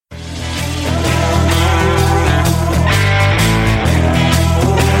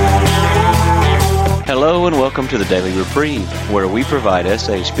welcome to the Daily Reprieve, where we provide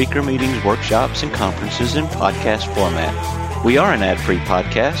essay speaker meetings, workshops, and conferences in podcast format. We are an ad-free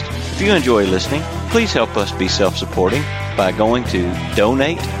podcast. If you enjoy listening, please help us be self-supporting by going to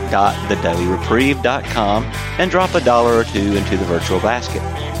donate.thedailyreprieve.com and drop $1 or $2 into the virtual basket.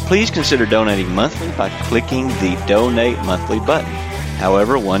 Please consider donating monthly by clicking the Donate Monthly button.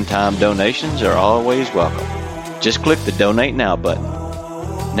 However, one-time donations are always welcome. Just click the Donate Now button.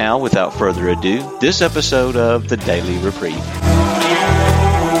 Now, without further ado, this episode of the Daily Reprieve.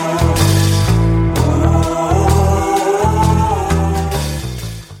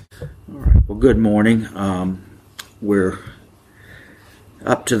 All right. Well, good morning. We're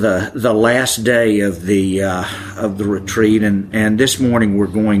up to the last day of the retreat, and this morning we're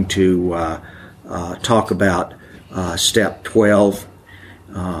going to talk about step 12.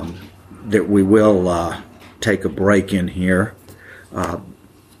 That we will take a break in here.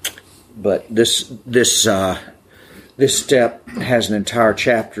 But this step has an entire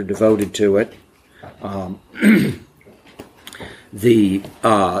chapter devoted to it. The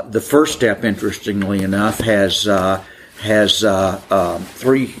first step, interestingly enough, has 3 to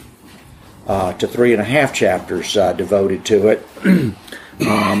 3.5 chapters devoted to it.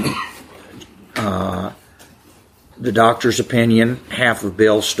 The doctor's opinion, half of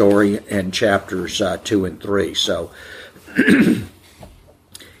Bill's story, and chapters 2 and 3. So.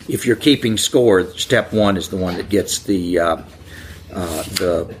 If you're keeping score, step 1 is the one that gets the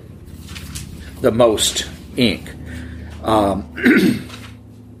most ink. And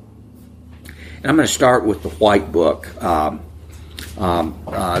I'm going to start with the White Book.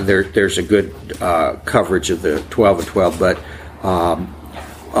 There's a good coverage of the 12 and 12, but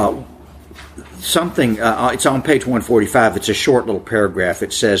something. It's on page 145. It's a short little paragraph.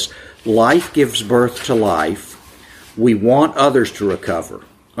 It says, "Life gives birth to life. We want others to recover.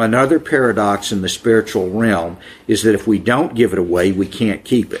 Another paradox in the spiritual realm is that if we don't give it away, we can't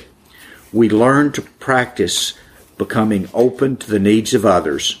keep it. We learn to practice becoming open to the needs of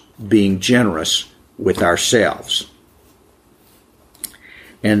others, being generous with ourselves."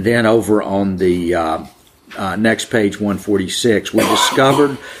 And then over on the next page, 146, we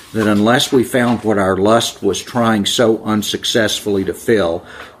discovered that unless we found what our lust was trying so unsuccessfully to fill,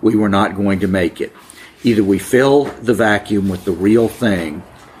 we were not going to make it. Either we fill the vacuum with the real thing,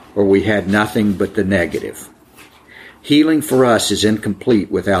 or we had nothing but the negative. Healing for us is incomplete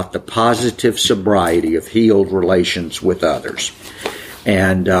without the positive sobriety of healed relations with others.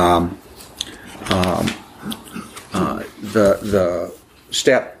 And the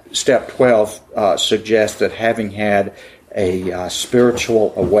step 12 suggests that having had a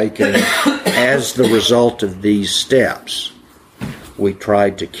spiritual awakening as the result of these steps, we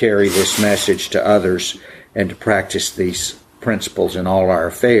tried to carry this message to others and to practice these principles in all our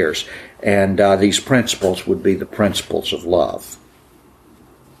affairs. And these principles would be the principles of love.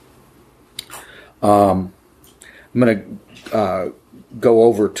 I'm going to go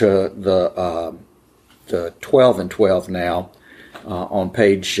over to the 12 and 12 now on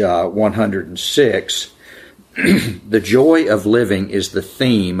page 106. The joy of living is the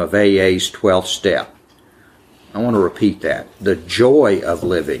theme of AA's 12th step. I want to repeat that. The joy of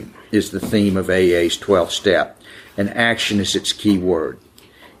living is the theme of AA's 12th step, and action is its key word.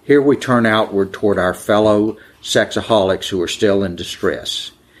 Here we turn outward toward our fellow sexaholics who are still in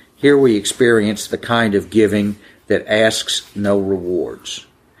distress. Here we experience the kind of giving that asks no rewards.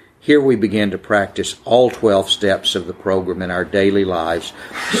 Here we begin to practice all 12 steps of the program in our daily lives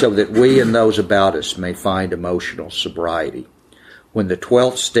so that we and those about us may find emotional sobriety. When the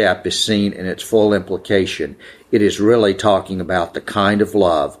 12th step is seen in its full implication, it is really talking about the kind of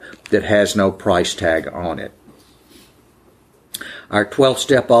love that has no price tag on it. Our 12th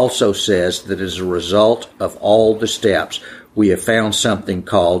step also says that as a result of all the steps, we have found something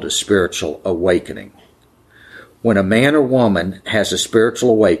called a spiritual awakening. When a man or woman has a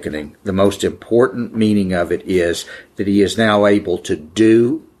spiritual awakening, the most important meaning of it is that he is now able to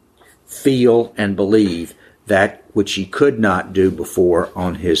do, feel, and believe that which he could not do before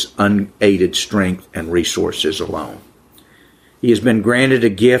on his unaided strength and resources alone. He has been granted a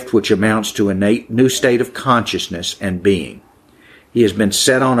gift which amounts to a new state of consciousness and being. He has been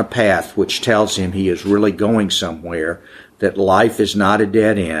set on a path which tells him he is really going somewhere, that life is not a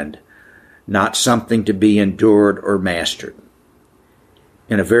dead end, not something to be endured or mastered.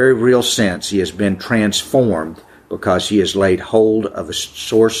 In a very real sense, he has been transformed because he has laid hold of a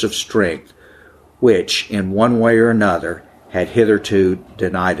source of strength which, in one way or another, had hitherto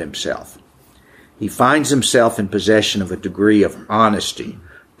denied himself. He finds himself in possession of a degree of honesty,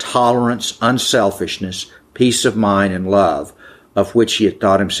 tolerance, unselfishness, peace of mind, and love, of which he had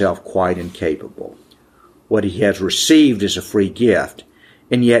thought himself quite incapable. what he has received is a free gift,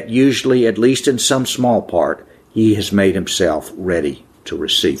 and yet usually, at least in some small part, he has made himself ready to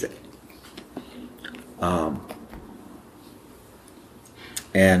receive it.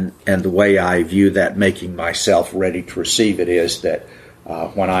 And the way I view that making myself ready to receive it is that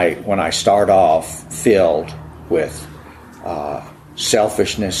when I start off filled with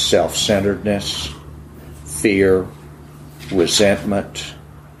selfishness, self-centeredness, fear, resentment,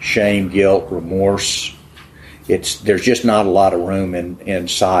 shame, guilt, remorse, there's just not a lot of room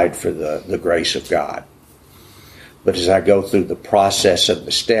inside for the grace of God. But as I go through the process of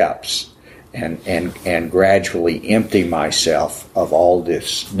the steps and gradually empty myself of all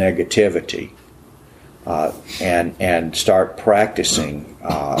this negativity and start practicing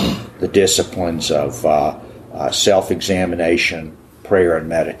the disciplines of self-examination, prayer, and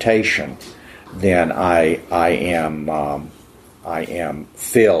meditation, then I am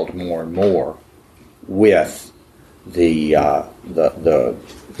filled more and more with the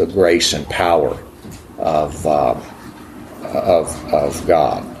grace and power of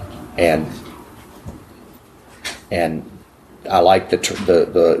God, and I like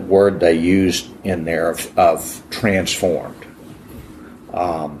the word they used in there of transformed.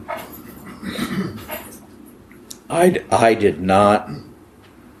 I did not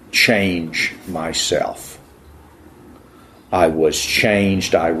change myself. I was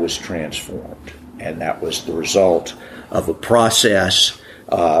changed. I was transformed, and that was the result of a process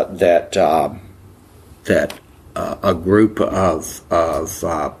that a group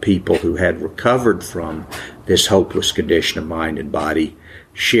of people who had recovered from this hopeless condition of mind and body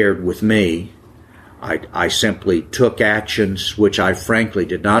shared with me. I simply took actions which I frankly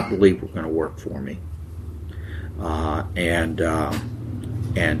did not believe were going to work for me, and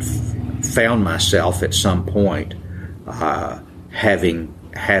found myself at some point having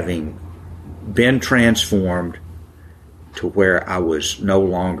been transformed to where I was no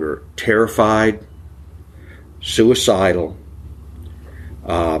longer terrified, suicidal,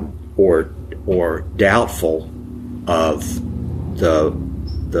 or doubtful of the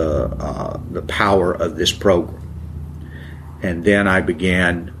power of this program. And then I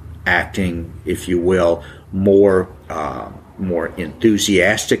began acting, if you will, more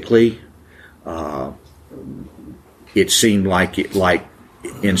enthusiastically. It seemed like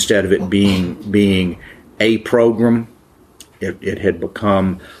instead of it being a program, it had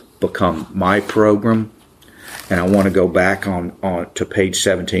become my program. And I want to go back on to page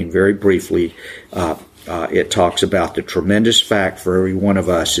 17 very briefly. It talks about the tremendous fact for every one of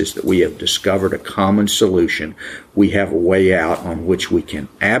us is that we have discovered a common solution. We have a way out on which we can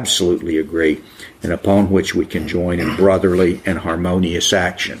absolutely agree and upon which we can join in brotherly and harmonious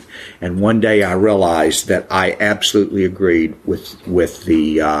action. And one day I realized that I absolutely agreed with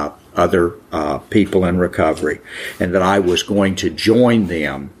the other people in recovery, and that I was going to join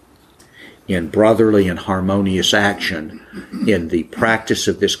them in brotherly and harmonious action in the practice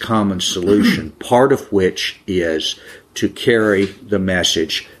of this common solution, part of which is to carry the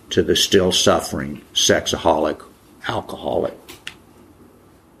message to the still suffering sexaholic, alcoholic.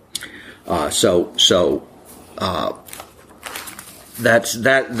 That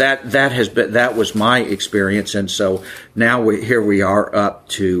was my experience, and so now here we are up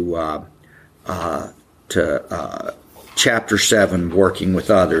to Chapter 7, Working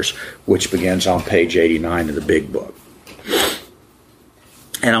with Others, which begins on page 89 of the Big Book.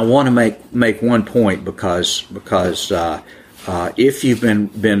 And I want to make one point because if you've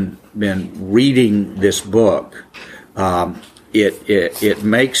been reading this book, it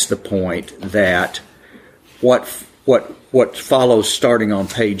makes the point that what follows starting on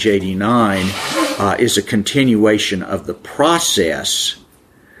page 89 is a continuation of the process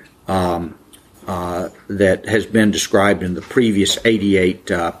that has been described in the previous 88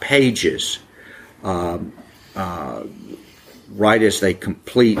 pages, right as they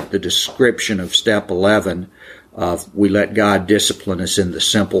complete the description of step 11 of we let God discipline us in the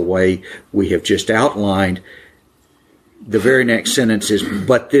simple way we have just outlined. The very next sentence is,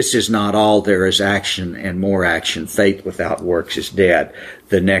 but this is not all, there is action and more action. Faith without works is dead.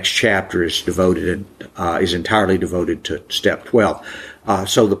 The next chapter is entirely devoted to step 12.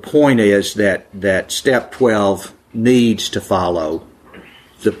 So the point is that step 12 needs to follow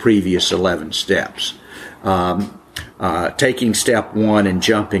the previous 11 steps. Taking step 1 and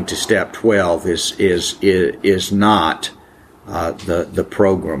jumping to step 12 is not the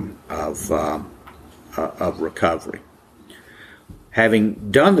program of recovery.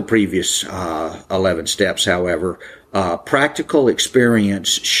 Having done the previous 11 steps, however, practical experience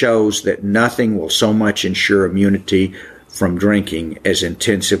shows that nothing will so much ensure immunity from drinking as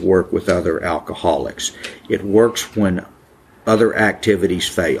intensive work with other alcoholics. It works when other activities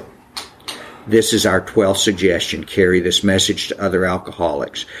fail. This is our 12th suggestion. Carry this message to other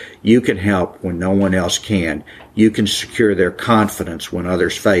alcoholics. You can help when no one else can. You can secure their confidence when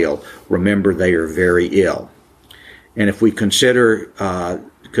others fail. Remember, they are very ill. And if we consider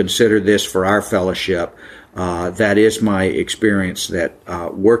this for our fellowship, that is my experience that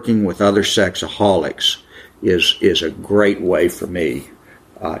working with other sexaholics is a great way for me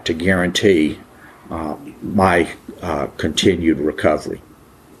to guarantee my continued recovery.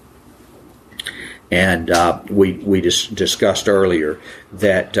 And we discussed earlier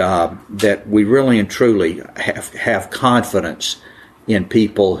that we really and truly have confidence in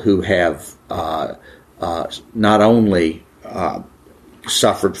people who have not only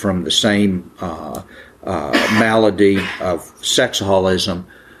suffered from the same malady of sexaholism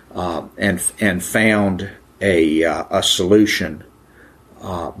and found a solution,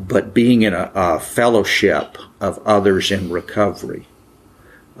 but being in a fellowship of others in recovery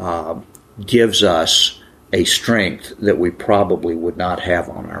gives us a strength that we probably would not have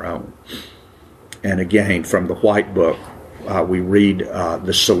on our own. And again, from the White Book, we read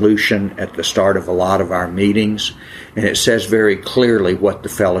the solution at the start of a lot of our meetings, and it says very clearly what the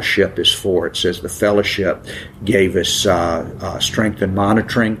fellowship is for. It says the fellowship gave us strength in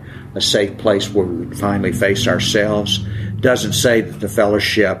monitoring, a safe place where we would finally face ourselves. It doesn't say that the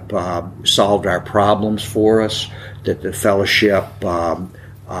fellowship solved our problems for us, that the fellowship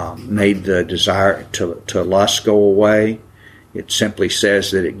made the desire to lust go away. It simply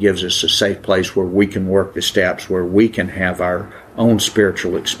says that it gives us a safe place where we can work the steps, where we can have our own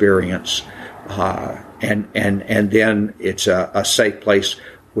spiritual experience, and then it's a safe place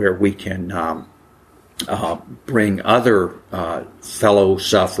where we can bring other fellow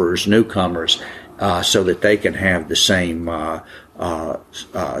sufferers, newcomers, so that they can have the same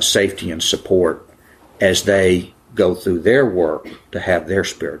safety and support as they go through their work to have their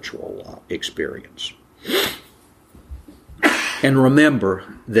spiritual experience. And remember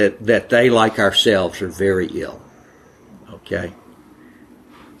that they, like ourselves, are very ill. Okay?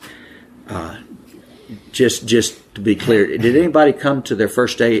 Just to be clear, did anybody come to their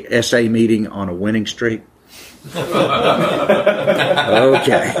first SA meeting on a winning streak? Okay.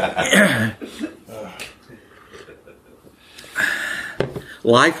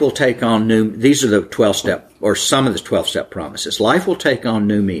 Life will take on these are the 12-step, or some of the 12-step promises. Life will take on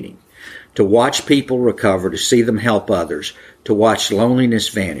new meaning. To watch people recover, to see them help others, to watch loneliness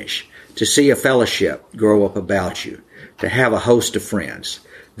vanish, to see a fellowship grow up about you, to have a host of friends.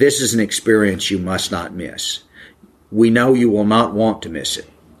 This is an experience you must not miss. We know you will not want to miss it.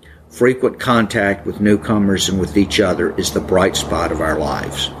 Frequent contact with newcomers and with each other is the bright spot of our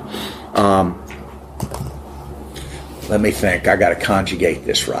lives. Let me think. I got to conjugate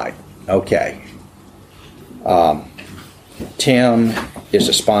this right. Okay. Tim is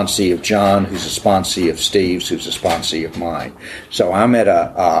a sponsee of John, who's a sponsee of Steve's, who's a sponsee of mine. So I'm at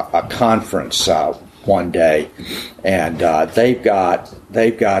a conference one day, and they've got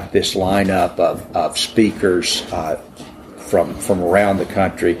this lineup of speakers from around the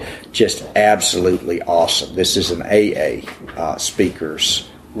country, just absolutely awesome. This is an AA speakers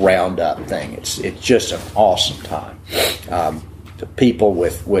roundup thing. It's just an awesome time. The people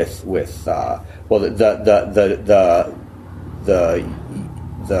with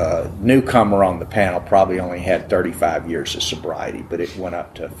the newcomer on the panel probably only had 35 years of sobriety, but it went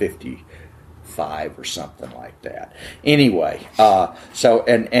up to 55 or something like that. Anyway, so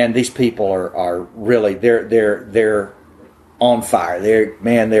and these people are really they're on fire.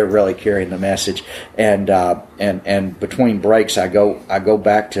 They're really carrying the message. And between breaks, I go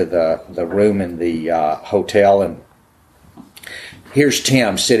back to the room in the hotel, and here's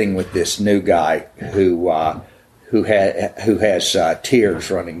Tim sitting with this new guy who has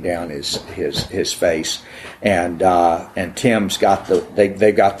tears running down his face, and Tim's got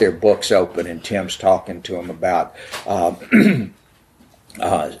they got their books open, and Tim's talking to him about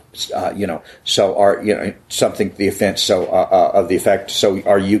so are something to the offense of the effect. So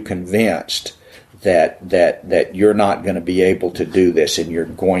are you convinced that you're not going to be able to do this, and you're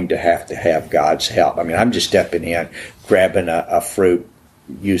going to have God's help? I mean, I'm just stepping in, grabbing a fruit,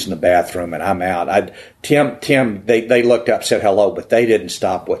 using the bathroom, and I'm out. Tim, they looked up, said hello, but they didn't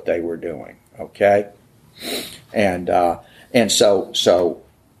stop what they were doing. Okay, and so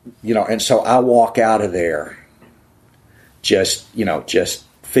I walk out of there, just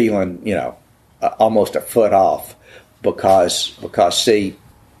feeling almost a foot off, because see,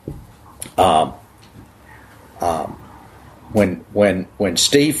 when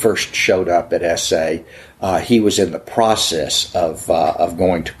Steve first showed up at SA, he was in the process of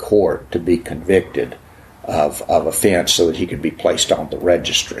going to court to be convicted of offense so that he could be placed on the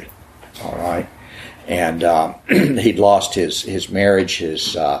registry. All right, and he'd lost his marriage,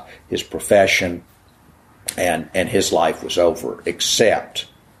 his profession, and his life was over. Except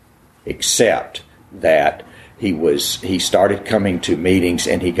that he started coming to meetings,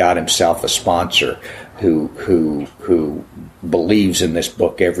 and he got himself a sponsor who believes in this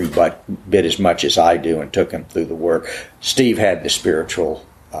book every bit as much as I do, and took him through the work. Steve had the spiritual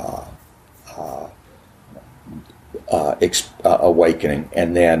awakening,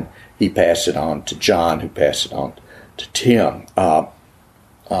 and then he passed it on to John, who passed it on to Tim.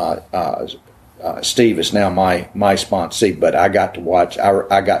 Steve is now my sponsee, but I got to watch.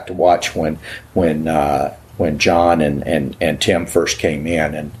 I got to watch when John and Tim first came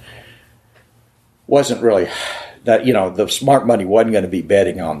in, and wasn't really that, the smart money wasn't going to be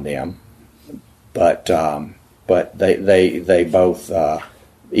betting on them, but they both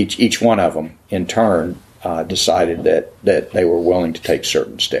each one of them in turn decided that they were willing to take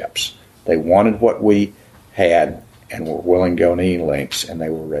certain steps. They wanted what we had and were willing to go to any lengths, and they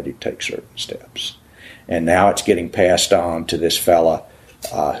were ready to take certain steps. And now it's getting passed on to this fella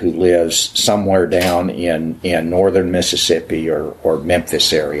who lives somewhere down in northern Mississippi or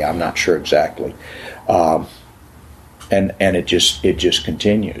Memphis area. I'm not sure exactly. And it just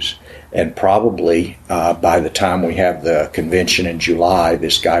continues. And probably by the time we have the convention in July,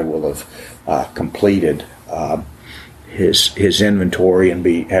 this guy will have completed his inventory and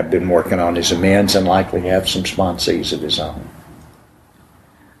have been working on his amends, and likely have some sponsees of his own.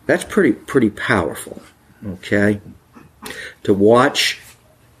 That's pretty powerful. Okay, to watch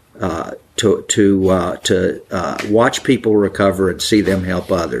watch people recover and see them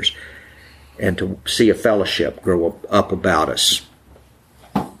help others, and to see a fellowship grow up about us.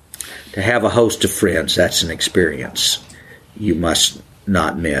 To have a host of friends, that's an experience you must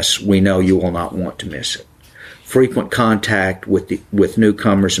not miss. We know you will not want to miss it. Frequent contact with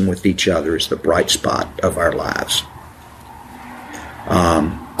newcomers and with each other is the bright spot of our lives.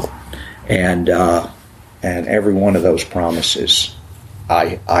 And every one of those promises,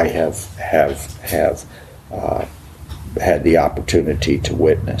 I have had the opportunity to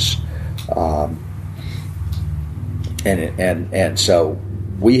witness, and so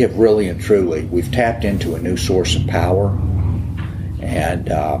we have really and truly we've tapped into a new source of power,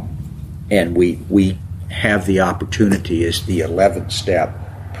 and we have the opportunity, as the 11th step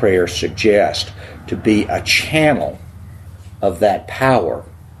prayer suggests, to be a channel of that power,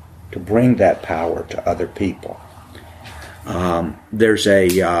 to bring that power to other people. There's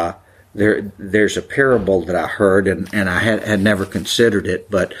a parable that I heard, and I had never considered it,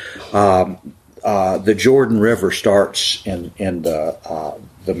 but the Jordan River starts in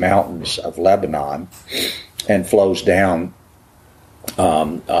the mountains of Lebanon and flows down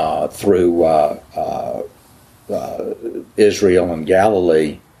through Israel and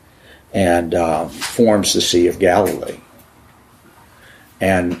Galilee, and forms the Sea of Galilee.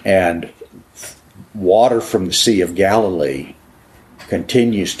 And water from the Sea of Galilee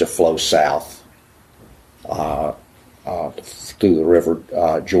continues to flow south through the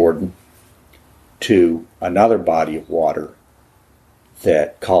river Jordan to another body of water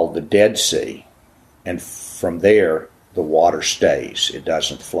called the Dead Sea, and from there the water stays. It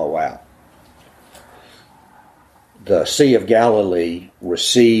doesn't flow out. The Sea of Galilee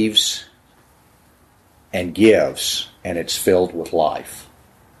receives and gives, and it's filled with life.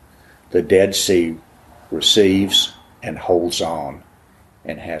 The Dead Sea receives and holds on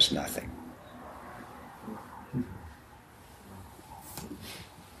and has nothing.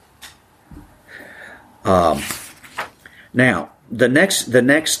 Now, the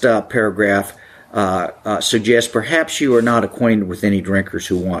next paragraph suggests perhaps you are not acquainted with any drinkers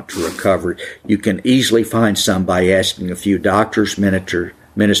who want to recover. You can easily find some by asking a few doctors,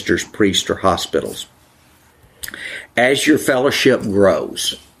 ministers, priests, or hospitals. As your fellowship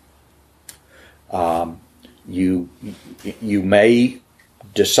grows, you may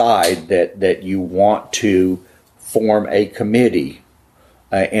decide that you want to form a committee,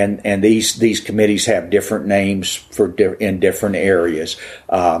 and these committees have different names in different areas.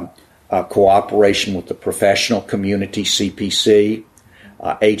 Cooperation with the professional community, CPC,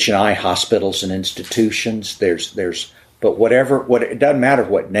 H&I, hospitals and institutions. But it doesn't matter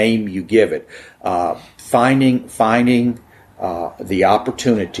what name you give it. Finding the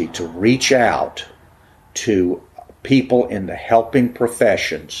opportunity to reach out to people in the helping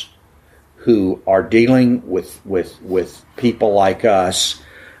professions who are dealing with people like us,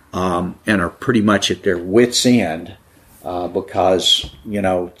 and are pretty much at their wits' end because,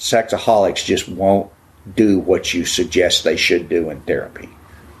 sexaholics just won't do what you suggest they should do in therapy.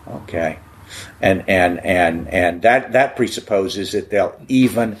 Okay? And that presupposes that they'll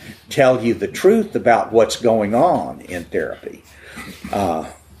even tell you the truth about what's going on in therapy. And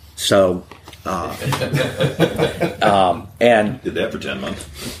did that for 10 months.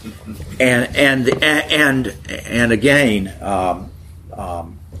 and again,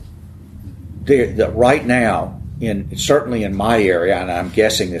 right now, certainly in my area, and I'm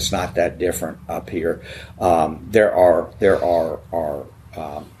guessing it's not that different up here, there are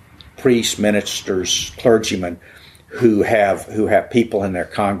priests, ministers, clergymen who have people in their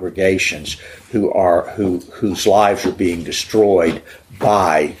congregations whose lives are being destroyed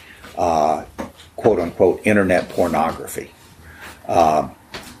by quote unquote internet pornography, and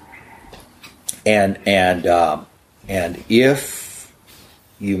if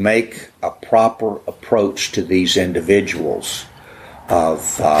you make a proper approach to these individuals,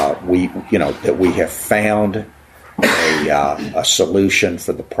 that we have found a solution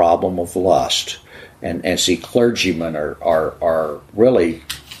for the problem of lust, and see, clergymen are really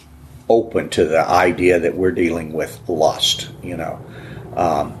open to the idea that we're dealing with lust,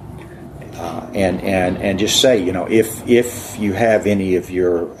 and just say, if you have any of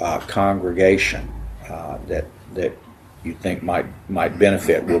your congregation that you think might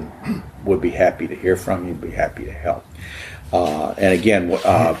benefit, would be happy to hear from you, be happy to help. And again,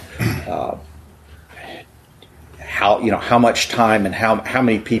 how much time and how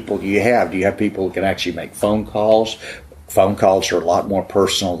many people do you have? Do you have people who can actually make phone calls? Phone calls are a lot more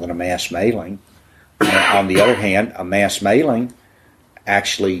personal than a mass mailing. On the other hand, a mass mailing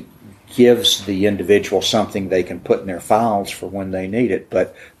actually gives the individual something they can put in their files for when they need it.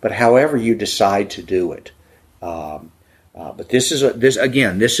 But however you decide to do it, but this is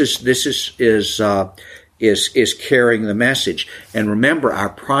carrying the message. And remember, our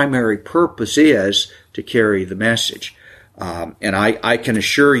primary purpose is to carry the message. And I can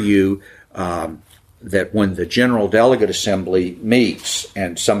assure you that when the General Delegate Assembly meets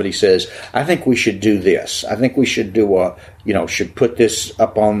and somebody says, I think we should do this, I think we should do should put this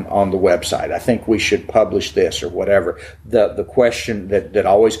up on the website, I think we should publish this or whatever, the question that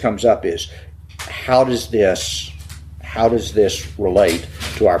always comes up is, how does this relate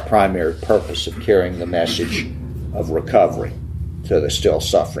to our primary purpose of carrying the message of recovery to the still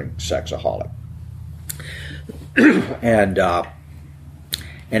suffering sexaholic?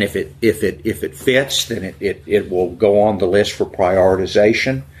 And if it fits, then it will go on the list for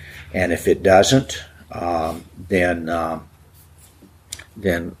prioritization, and if it doesn't, then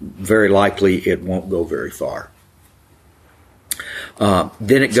very likely it won't go very far.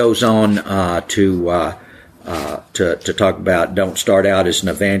 Then it goes on to talk about don't start out as an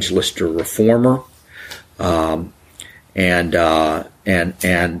evangelist or reformer, goes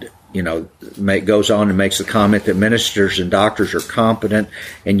on and makes the comment that ministers and doctors are competent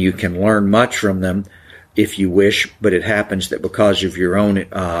and you can learn much from them if you wish, but it happens that because of your own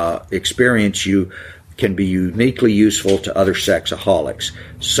experience, you can be uniquely useful to other sexaholics.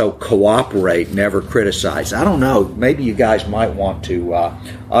 So cooperate, never criticize. I don't know, maybe you guys might want to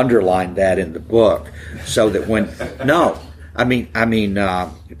underline that in the book so that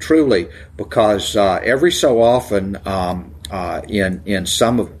truly, because every so often in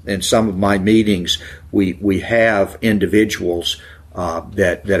some of my meetings we have individuals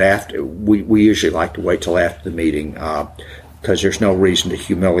that after we usually like to wait till after the meeting because there's no reason to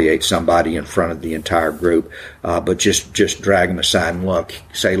humiliate somebody in front of the entire group, but just drag them aside and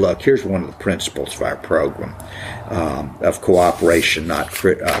say, here's one of the principles of our program of cooperation, not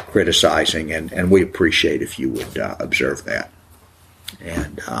criticizing, and we appreciate if you would observe that.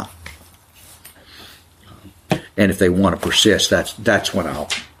 And if they want to persist, that's when I'll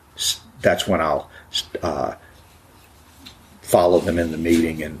follow them in the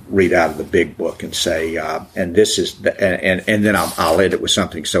meeting and read out of the big book and say, and this is and then I'll end it with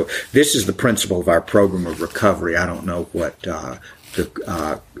something. So this is the principle of our program of recovery. I don't know what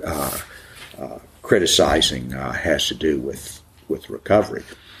criticizing has to do with recovery.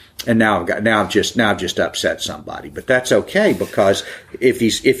 And now I've just upset somebody, but that's okay, because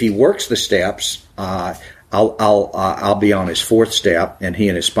if he works the steps, I'll be on his fourth step, and he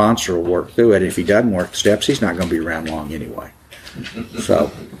and his sponsor will work through it. If he doesn't work the steps, he's not going to be around long anyway.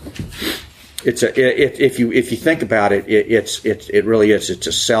 So if you think about it, it really is. It's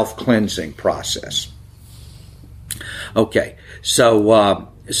a self-cleansing process. Okay, so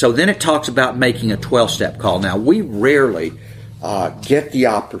then it talks about making a 12-step call. Now we rarely get the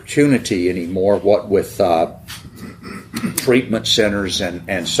opportunity anymore, what with treatment centers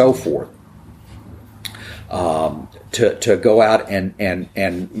and so forth, to go out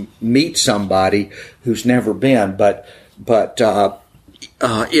and meet somebody who's never been. But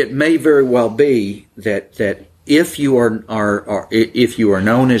it may very well be that if you are if you are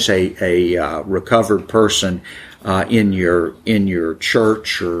known as a recovered person in your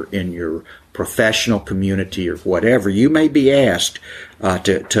church or in your professional community or whatever, you may be asked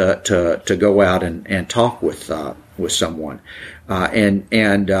to go out and talk with someone, and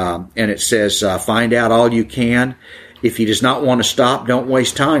it says find out all you can. If he does not want to stop, don't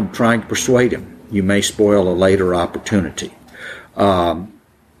waste time trying to persuade him. You may spoil a later opportunity.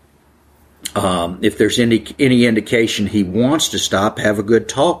 If there's any indication he wants to stop, have a good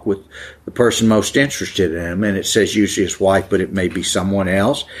talk with the person most interested in him. And it says usually his wife, but it may be someone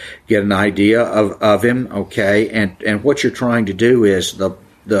else. Get an idea of him, okay? And what you're trying to do is the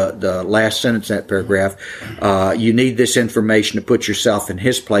last sentence in that paragraph. You need this information to put yourself in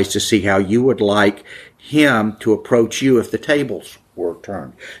his place to see how you would like him to approach you if the tables were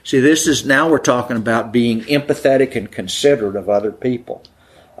turned. See, this is now we're talking about being empathetic and considerate of other people.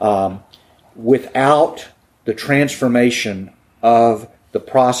 Without the transformation of the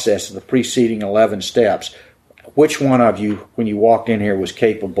process of the preceding 11 steps, which one of you, when you walked in here, was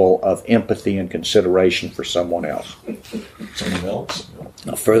capable of empathy and consideration for someone else? Someone else?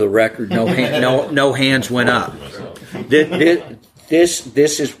 Now, for the record, no hands went up.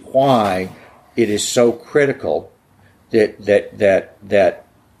 This is why it is so critical that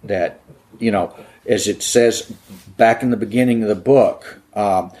you know, as it says back in the beginning of the book.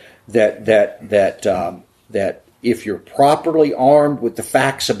 That if you're properly armed with the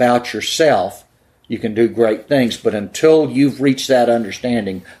facts about yourself, you can do great things. But until you've reached that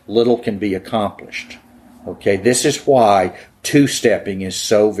understanding, little can be accomplished. Okay, this is why two-stepping is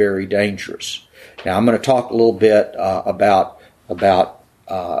so very dangerous. Now, I'm going to talk a little bit about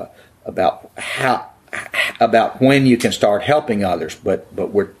when you can start helping others. But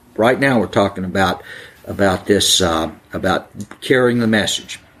right now we're talking about this about carrying the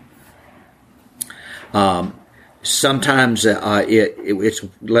message. Sometimes it's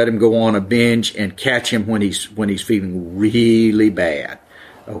let him go on a binge and catch him when he's feeling really bad.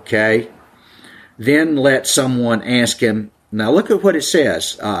 Okay, then let someone ask him. Now look at what it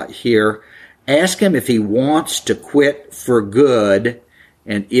says here. Ask him if he wants to quit for good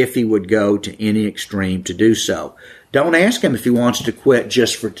and if he would go to any extreme to do so. Don't ask him if he wants to quit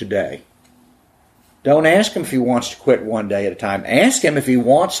just for today. Don't ask him if he wants to quit one day at a time. Ask him if he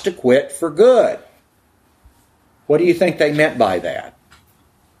wants to quit for good. What do you think they meant by that?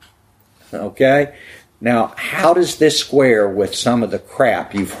 Okay? Now, how does this square with some of the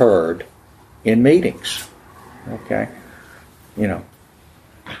crap you've heard in meetings? Okay? You know,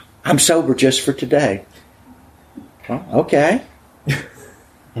 I'm sober just for today. Well, okay.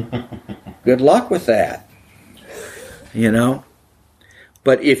 Good luck with that. You know?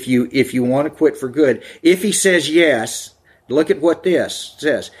 But if you want to quit for good, if he says yes, look at what this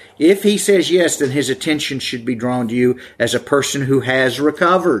says. If he says yes, then his attention should be drawn to you as a person who has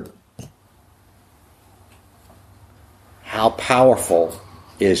recovered. How powerful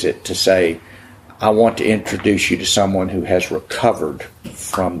is it to say, I want to introduce you to someone who has recovered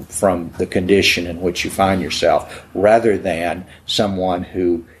from the condition in which you find yourself, rather than someone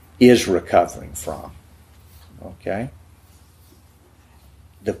who is recovering from. Okay?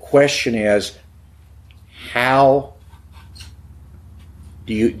 The question is, how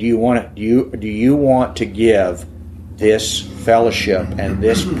do you want to give this fellowship and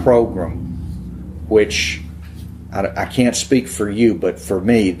this program, which I can't speak for you, but for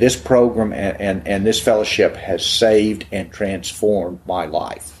me, this program and this fellowship has saved and transformed my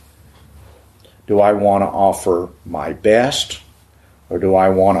life. Do I want to offer my best, or do I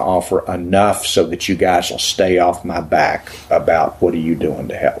want to offer enough so that you guys will stay off my back about what are you doing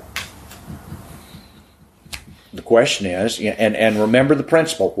to help? The question is, and remember the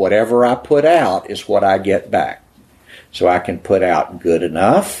principle, whatever I put out is what I get back. So I can put out good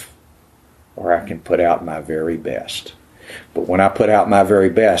enough, or I can put out my very best. But when I put out my very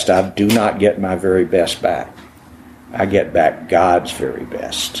best, I do not get my very best back. I get back God's very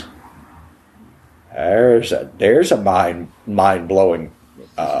best. There's a mind-blowing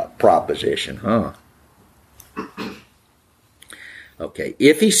proposition, huh? Okay,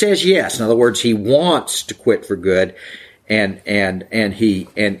 if he says yes, in other words, he wants to quit for good, and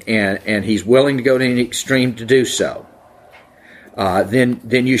he's willing to go to any extreme to do so,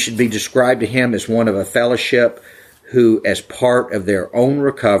 then you should be described to him as one of a fellowship who, as part of their own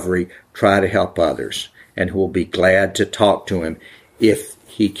recovery, try to help others, and who will be glad to talk to him if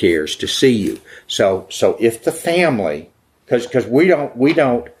he cares to see you. So if the family, because we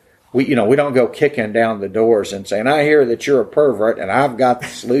don't we don't go kicking down the doors and saying, "I hear that you're a pervert, and I've got the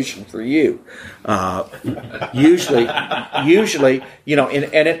solution for you." Usually, and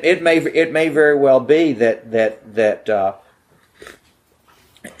it may very well be that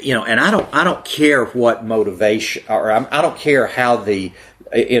and I don't care what motivation, or I don't care how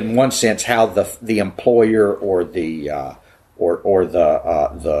in one sense how the employer or the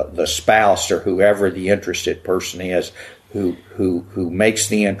spouse or whoever the interested person is who makes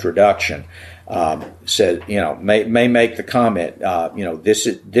the introduction said, may make the comment, this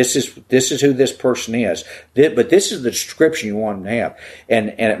is who this person is, but this is the description you want them to have, and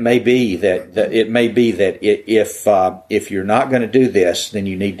it may be that if you're not going to do this, then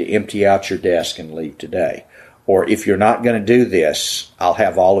you need to empty out your desk and leave today. Or if you're not going to do this, I'll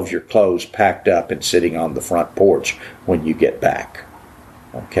have all of your clothes packed up and sitting on the front porch when you get back.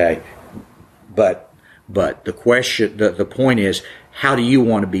 Okay? But the question, the point is, how do you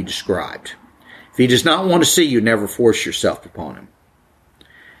want to be described? If he does not want to see you, never force yourself upon him.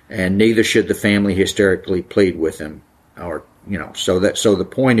 And neither should the family hysterically plead with him. Or, so the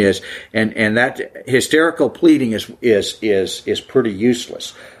point is, and that hysterical pleading is pretty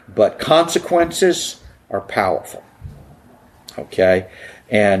useless. But consequences are powerful. Okay?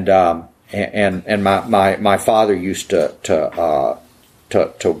 And my father used to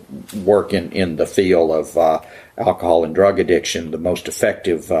work in the field of alcohol and drug addiction. The most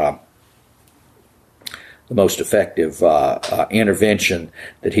effective intervention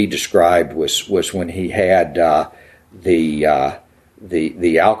that he described was when he had the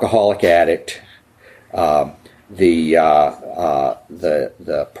alcoholic addict, the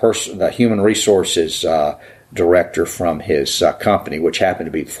human resources director from his company, which happened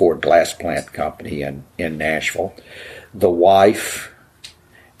to be the Ford Glass Plant Company in Nashville, the wife,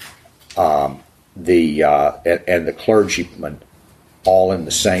 and the clergyman, all in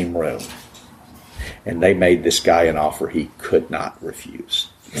the same room, and they made this guy an offer he could not refuse.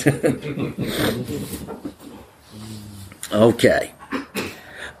 Okay.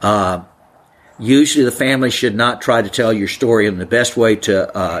 Usually, the family should not try to tell your story, and the best way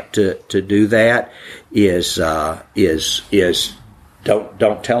to do that is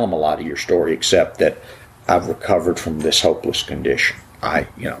don't tell them a lot of your story, except that I've recovered from this hopeless condition.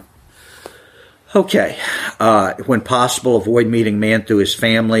 Okay. When possible, avoid meeting man through his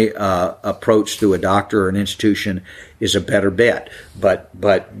family. Approach through a doctor or an institution is a better bet. But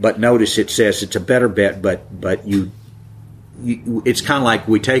notice it says it's a better bet. But it's kind of like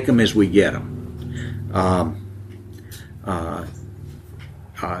we take them as we get them.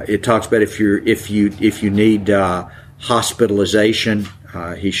 It talks about if you need hospitalization,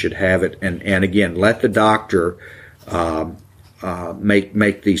 he should have it. And again, let the doctor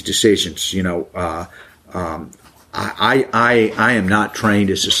make these decisions. I am not trained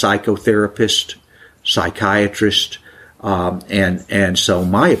as a psychotherapist, psychiatrist, and so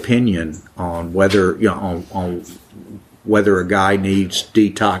my opinion on whether on whether a guy needs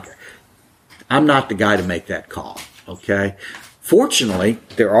detox, I'm not the guy to make that call. Okay. Fortunately,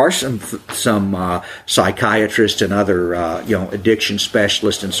 there are some psychiatrists and other addiction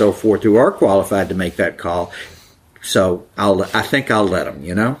specialists and so forth who are qualified to make that call. So I think I'll let them,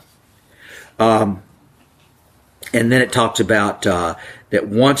 and then it talks about that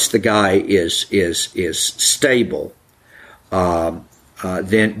once the guy is stable, then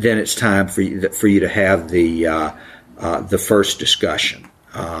it's time for you to have the first discussion.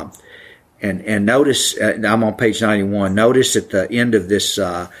 And notice, I'm on page 91. Notice at the end of this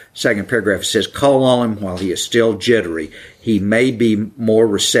second paragraph, it says, "Call on him while he is still jittery. He may be more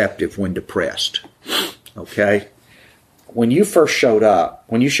receptive when depressed." Okay. When you showed up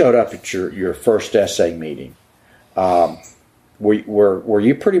at your first essay meeting, were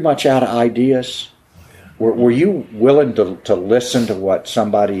you pretty much out of ideas? Were you willing to listen to what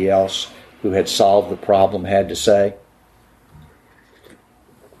somebody else who had solved the problem had to say?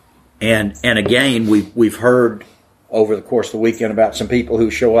 And again, we've heard over the course of the weekend about some people who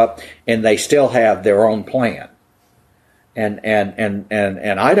show up and they still have their own plan. And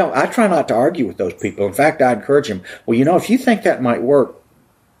I try not to argue with those people. In fact, I encourage them, well, if you think that might work,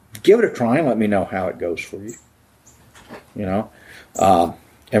 give it a try and let me know how it goes for you.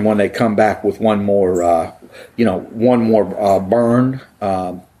 And when they come back with one more burn,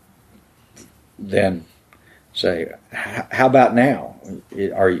 then say, how about now?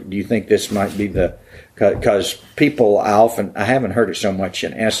 Do you think this might be because people, I haven't heard it so much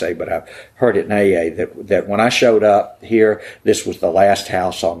in essay, but I've heard it in AA that when I showed up here, this was the last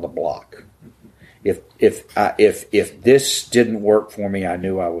house on the block. If this didn't work for me, I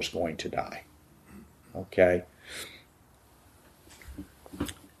knew I was going to die. Okay.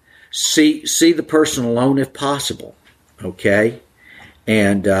 see the person alone if possible, okay?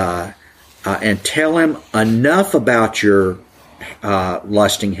 And tell him enough about your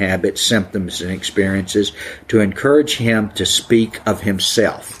lusting habits, symptoms, and experiences to encourage him to speak of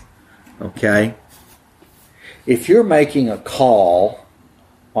himself, okay? If you're making a call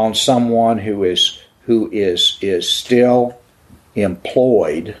on someone who is still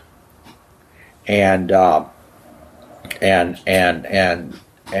employed and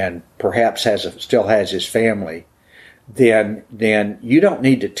perhaps still has his family, then you don't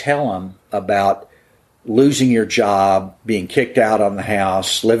need to tell him about losing your job, being kicked out on the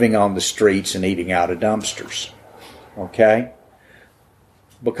house, living on the streets, and eating out of dumpsters. Okay?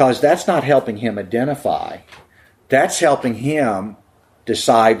 Because that's not helping him identify. That's helping him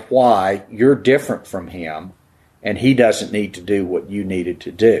decide why you're different from him and he doesn't need to do what you needed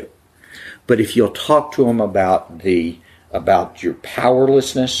to do. But if you'll talk to him about your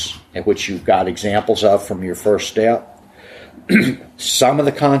powerlessness, which you've got examples of from your first step, some of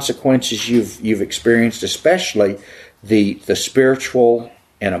the consequences you've experienced, especially the spiritual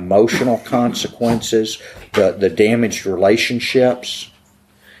and emotional consequences, the damaged relationships,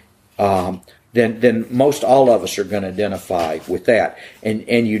 then most all of us are going to identify with that.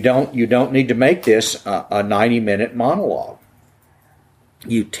 And you don't need to make this a 90-minute monologue.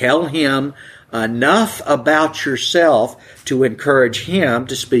 You tell him enough about yourself to encourage him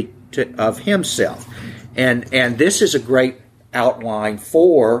to speak of himself. And this is a great outline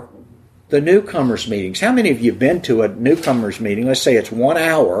for the newcomers meetings. How many of you have been to a newcomers meeting? Let's say it's 1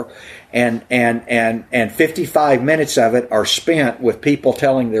 hour and 55 minutes of it are spent with people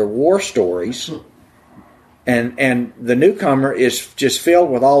telling their war stories. And the newcomer is just filled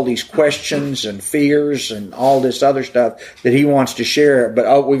with all these questions and fears and all this other stuff that he wants to share.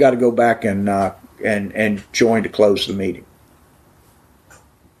 But we got to go back and join to close the meeting.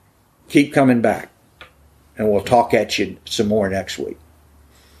 Keep coming back, and we'll talk at you some more next week.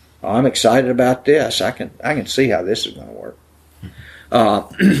 I'm excited about this. I can see how this is going to work.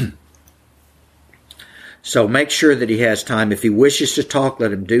 So make sure that he has time. If he wishes to talk,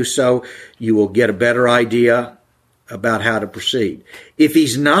 let him do so. You will get a better idea about how to proceed. If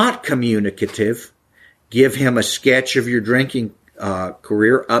he's not communicative, give him a sketch of your drinking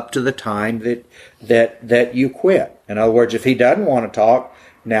career up to the time that you quit. In other words, if he doesn't want to talk,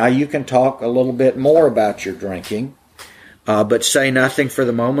 now you can talk a little bit more about your drinking, but say nothing for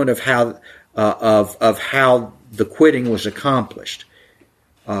the moment of how the quitting was accomplished.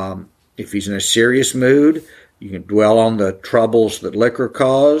 If he's in a serious mood, you can dwell on the troubles that liquor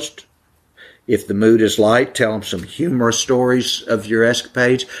caused. If the mood is light, tell him some humorous stories of your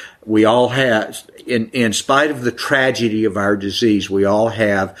escapades. We all have, in spite of the tragedy of our disease, we all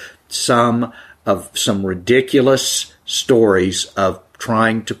have some ridiculous stories of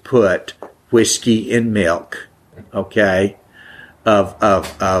trying to put whiskey in milk, okay? Of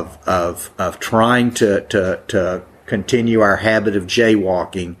trying to continue our habit of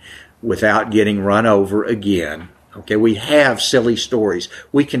jaywalking without getting run over again. Okay, we have silly stories.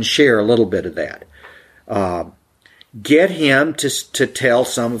 We can share a little bit of that. Get him to tell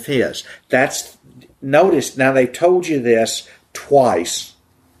some of his. Notice now they've told you this twice,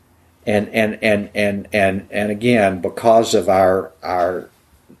 and again, because of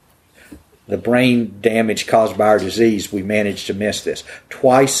the brain damage caused by our disease, we managed to miss this.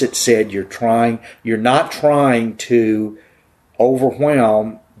 Twice it said you're not trying to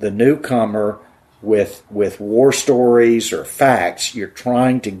overwhelm the newcomer with war stories or facts. You're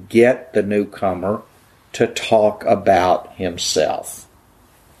trying to get the newcomer to talk about himself.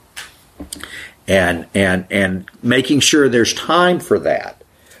 And making sure there's time for that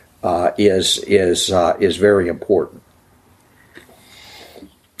is very important.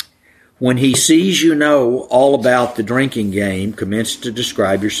 When he sees you know all about the drinking game, commence to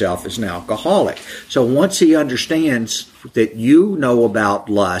describe yourself as an alcoholic. So once he understands that you know about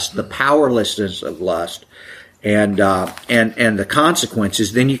lust, the powerlessness of lust, and the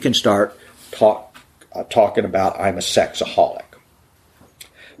consequences, then you can start talking about I'm a sexaholic.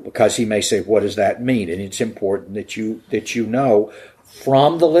 Because he may say, what does that mean? And it's important that you know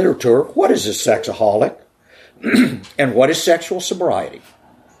from the literature what is a sexaholic and what is sexual sobriety.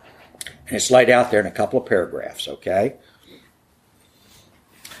 And it's laid out there in a couple of paragraphs, okay?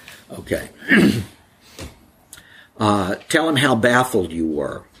 Okay. Tell him how baffled you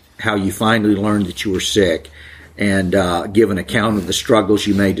were, how you finally learned that you were sick, and give an account of the struggles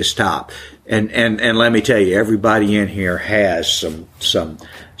you made to stop. And let me tell you, everybody in here has some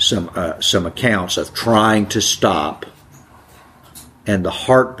accounts of trying to stop and the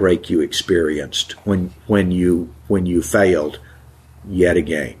heartbreak you experienced when you failed yet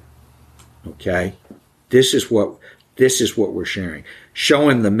again. Okay? This is what we're sharing. Show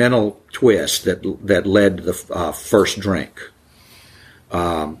him the mental twist that led to the first drink.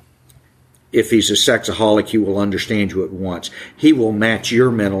 If he's a sexaholic, he will understand you at once. He will match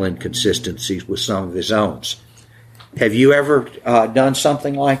your mental inconsistencies with some of his own. Have you ever done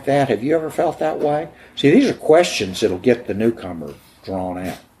something like that? Have you ever felt that way? See, these are questions that'll get the newcomer drawn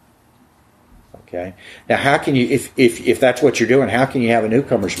out. Okay? Now, how can you, if that's what you're doing, how can you have a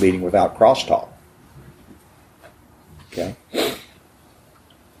newcomers meeting without crosstalk? Okay?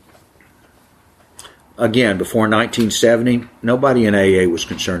 Again, before 1970, nobody in AA was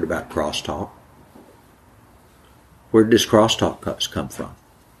concerned about crosstalk. Where did this crosstalk come from?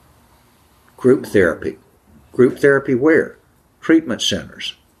 Group therapy. Group therapy where? Treatment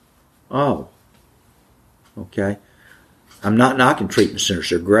centers. Oh. Okay. I'm not knocking treatment centers.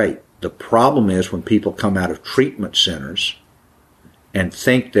 They're great. The problem is when people come out of treatment centers and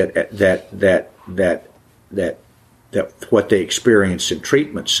think that what they experience in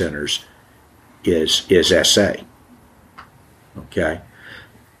treatment centers is SA. Okay?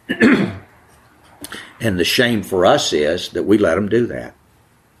 And the shame for us is that we let them do that.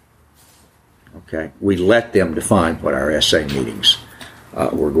 Okay? We let them define what our SA meetings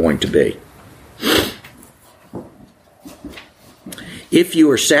were going to be. If you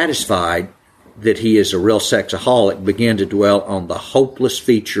are satisfied that he is a real sexaholic, begin to dwell on the hopeless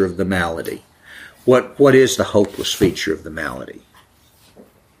feature of the malady. What is the hopeless feature of the malady?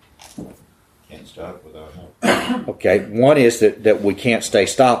 Can't stop without help. Okay, one is that we can't stay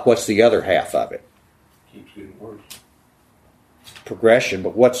stopped. What's the other half of it? Keeps getting worse. Progression,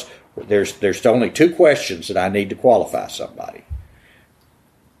 but there's only two questions that I need to qualify somebody.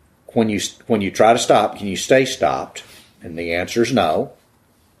 When you try to stop, can you stay stopped? And the answer is no.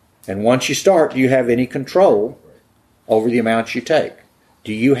 And once you start, do you have any control over the amounts you take?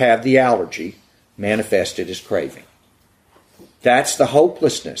 Do you have the allergy manifested as craving? That's the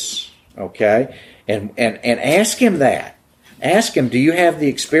hopelessness, okay? And ask him that. Ask him, do you have the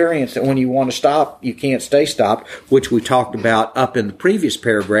experience that when you want to stop, you can't stay stopped, which we talked about up in the previous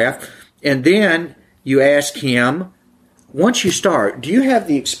paragraph. And then you ask him, once you start, do you have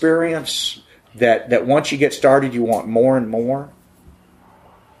the experience that once you get started, you want more and more?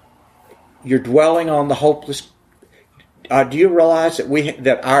 You're dwelling on the hopeless. Do you realize that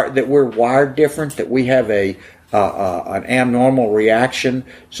we're wired different? That we have an abnormal reaction,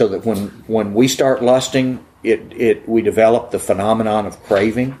 so that when we start lusting, we develop the phenomenon of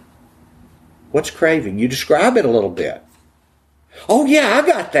craving. What's craving? You describe it a little bit. Oh yeah, I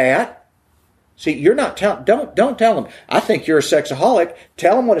got that. See, you're not don't tell them, I think you're a sexaholic.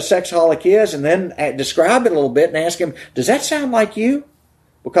 Tell them what a sexaholic is, and then describe it a little bit and ask him, does that sound like you?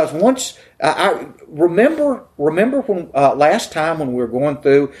 Because once I remember when last time when we were going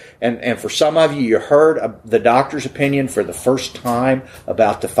through, and for some of you heard the doctor's opinion for the first time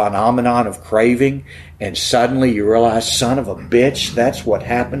about the phenomenon of craving, and suddenly you realize, son of a bitch, that's what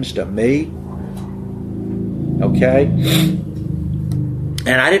happens to me. Okay?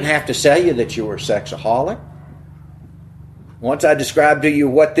 And I didn't have to tell you that you were a sexaholic. Once I described to you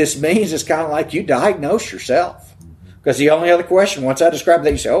what this means, it's kind of like you diagnose yourself. Because the only other question, once I describe that,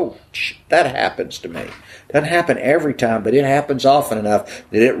 you say, oh, that happens to me. Doesn't happen every time, but it happens often enough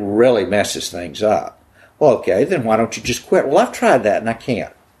that it really messes things up. Well, okay, then why don't you just quit? Well, I've tried that and I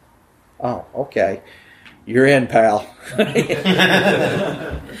can't. Oh, okay. You're in, pal.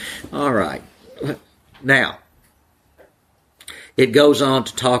 All right. Now, it goes on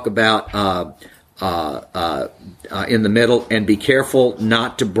to talk about in the middle, and be careful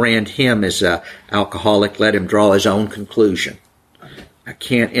not to brand him as an alcoholic. Let him draw his own conclusion. I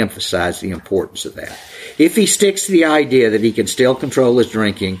can't emphasize the importance of that. If he sticks to the idea that he can still control his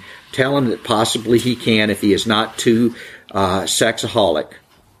drinking, tell him that possibly he can if he is not too sexaholic,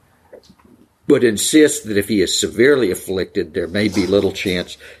 but insist that if he is severely afflicted, there may be little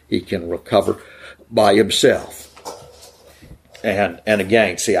chance he can recover by himself. And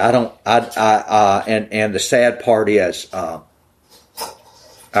again, see, and the sad part is,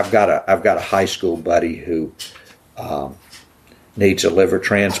 I've got a high school buddy who needs a liver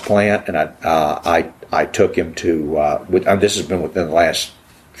transplant, and I took him to this has been within the last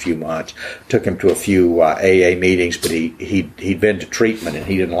few months. Took him to a few AA meetings, but he'd been to treatment, and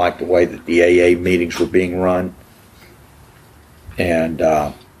he didn't like the way that the AA meetings were being run,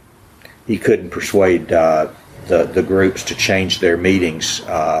 and he couldn't persuade the groups to change their meetings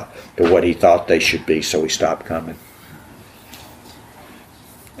to what he thought they should be, so he stopped coming.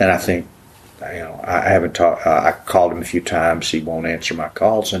 And I think, I haven't talked. I called him a few times. He won't answer my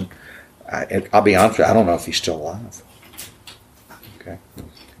calls, and I'll be honest with you, I don't know if he's still alive. Okay.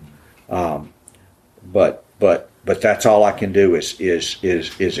 But that's all I can do is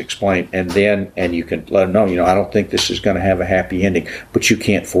explain, and you can let them know. I don't think this is going to have a happy ending, but you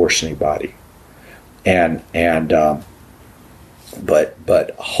can't force anybody. But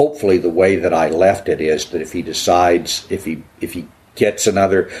hopefully the way that I left it is that if he decides, if he gets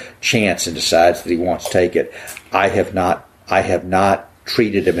another chance and decides that he wants to take it, I have not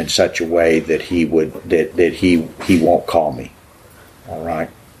treated him in such a way that he won't call me. All right.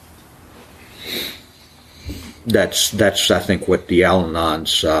 That's I think what the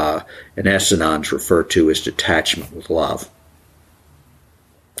Al-Anons and S-Anons refer to as detachment with love.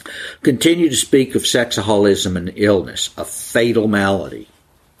 Continue to speak of sexaholism and illness, a fatal malady.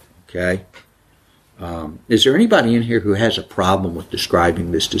 Okay? Is there anybody in here who has a problem with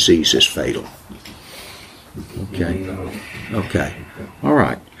describing this disease as fatal? Okay. Okay. All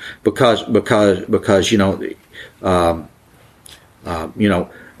right. Because a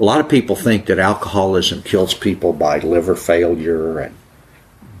lot of people think that alcoholism kills people by liver failure and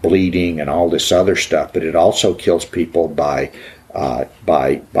bleeding and all this other stuff, but it also kills people by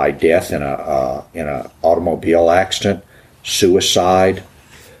death in a automobile accident, suicide.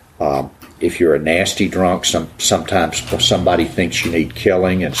 If you're a nasty drunk, sometimes somebody thinks you need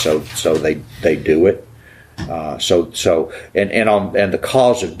killing, and so they do it. And the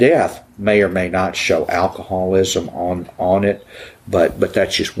cause of death may or may not show alcoholism on it, but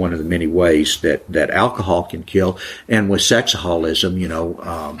that's just one of the many ways that alcohol can kill. And with sexaholism,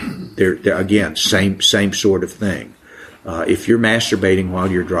 they're again same sort of thing. If you're masturbating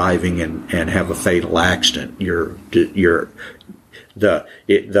while you're driving and have a fatal accident,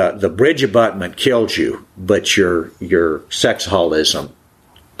 the bridge abutment killed you, but your sexaholism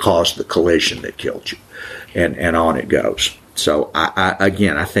caused the collision that killed you, and on it goes. So I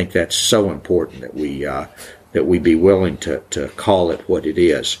think that's so important that we be willing to call it what it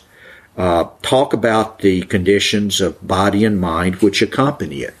is. Talk about the conditions of body and mind which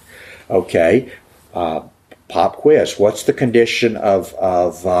accompany it. Okay, pop quiz. What's the condition of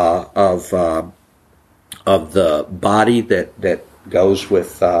the body that goes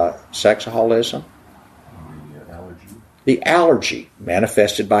with sexaholism? The allergy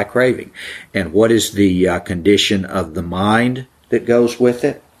manifested by craving. And what is the condition of the mind that goes with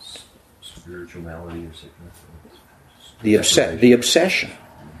it? Spiritual malady or sickness. The obsession.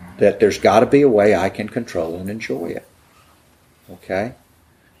 That there's got to be a way I can control and enjoy it. Okay?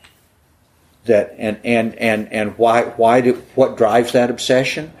 That and what drives that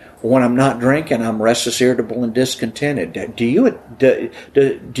obsession? When I'm not drinking, I'm restless, irritable, and discontented.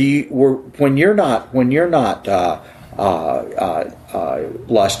 When you're not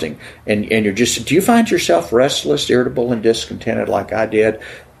lusting, and you're just, do you find yourself restless, irritable, and discontented like I did?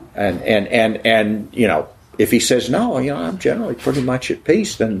 And if he says no, I'm generally pretty much at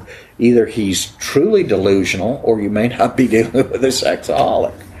peace, then either he's truly delusional or you may not be dealing with a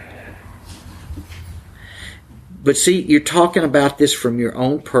sexaholic. But see, you're talking about this from your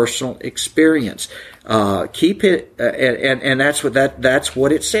own personal experience. Keep it, and that's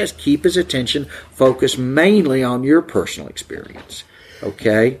what it says. Keep his attention focused mainly on your personal experience.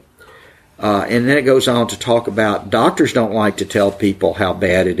 Okay, and then it goes on to talk about doctors don't like to tell people how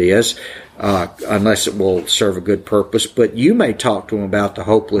bad it is unless it will serve a good purpose. But you may talk to them about the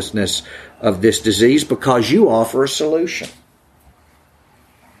hopelessness of this disease because you offer a solution.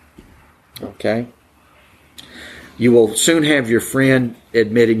 Okay. You will soon have your friend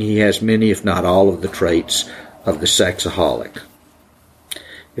admitting he has many, if not all, of the traits of the sexaholic.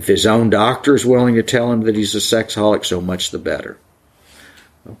 If his own doctor is willing to tell him that he's a sexaholic, so much the better.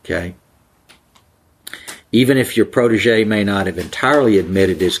 Okay? Even if your protege may not have entirely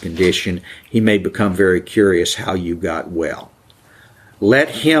admitted his condition, he may become very curious how you got well. Let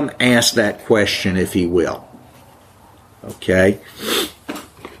him ask that question if he will. Okay?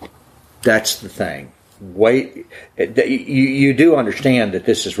 That's the thing. You do understand that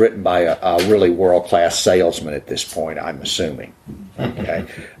this is written by a really world-class salesman at this point, I'm assuming. Okay,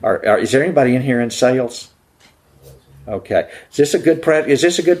 is there anybody in here in sales? Okay, is this a good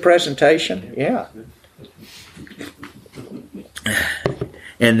presentation? Yeah.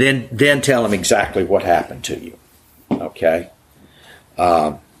 And then tell them exactly what happened to you. Okay.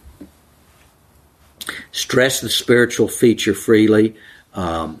 Stress the spiritual feature freely.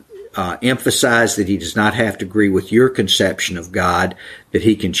 Emphasize that he does not have to agree with your conception of God, that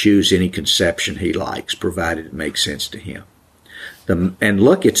he can choose any conception he likes, provided it makes sense to him. And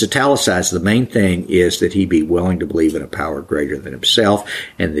look, it's italicized. The main thing is that he be willing to believe in a power greater than himself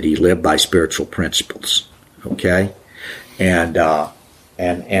and that he live by spiritual principles. Okay? And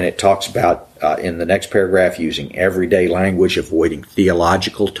and it talks about in the next paragraph using everyday language, avoiding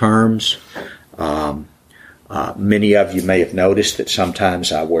theological terms. Many of you may have noticed that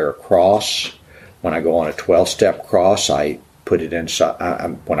sometimes I wear a cross. When I go on a 12-step cross, I put it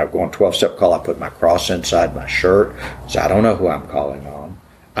inside. When I go on a 12-step call, I put my cross inside my shirt. So I don't know who I'm calling on.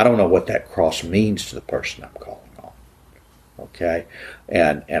 I don't know what that cross means to the person I'm calling on. Okay?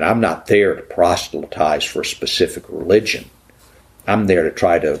 And I'm not there to proselytize for a specific religion. I'm there to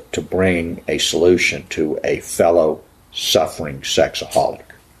try to bring a solution to a fellow suffering sexaholic.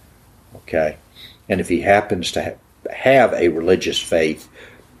 Okay? And if he happens to have a religious faith,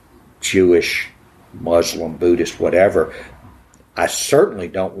 Jewish, Muslim, Buddhist, whatever, I certainly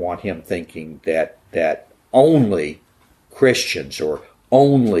don't want him thinking that only Christians or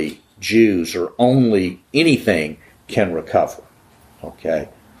only Jews or only anything can recover. Okay?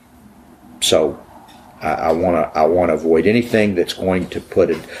 So I want to avoid anything that's going to put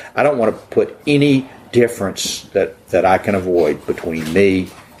it. I don't want to put any difference that I can avoid between me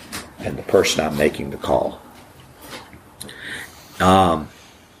and the person I'm making the call.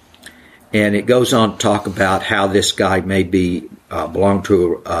 And it goes on to talk about how this guy may be belong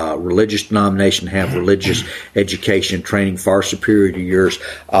to a religious denomination, have religious education and training far superior to yours.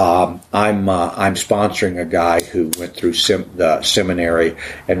 I'm sponsoring a guy who went through the seminary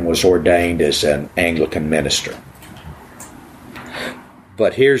and was ordained as an Anglican minister.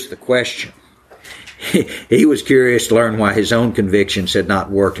 But here's the question. He was curious to learn why his own convictions had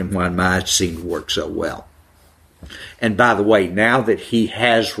not worked and why mine seemed to work so well. And by the way, now that he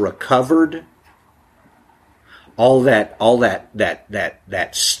has recovered, all that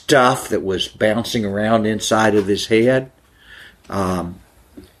stuff that was bouncing around inside of his head, now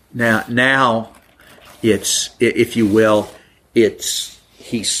it's, if you will,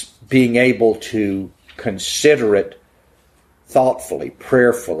 he's being able to consider it thoughtfully,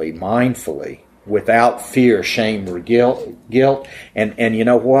 prayerfully, mindfully, without fear, shame, or guilt. And you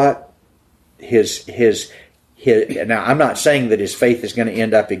know what? Now, I'm not saying that his faith is going to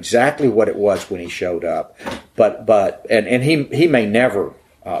end up exactly what it was when he showed up, but he may never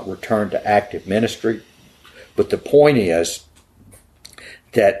return to active ministry. But the point is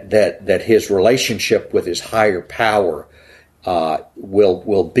that his relationship with his higher power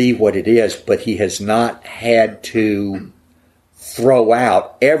will be what it is. But he has not had to throw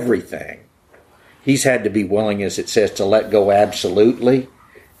out everything. He's had to be willing, as it says, to let go absolutely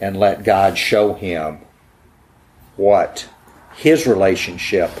and let God show him what his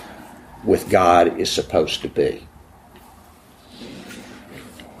relationship with God is supposed to be.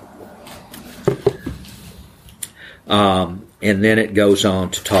 And then it goes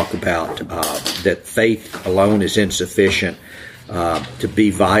on to talk about that faith alone is insufficient. To be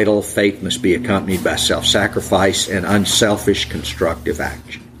vital, faith must be accompanied by self-sacrifice and unselfish constructive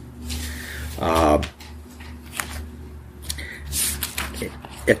action.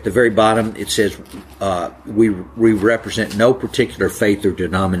 At the very bottom, it says, we represent no particular faith or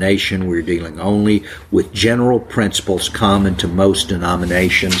denomination. We're dealing only with general principles common to most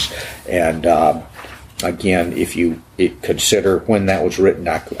denominations. And again, if you consider when that was written,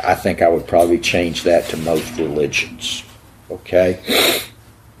 I think I would probably change that to most religions. Okay?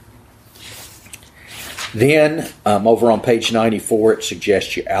 Then, over on page 94, it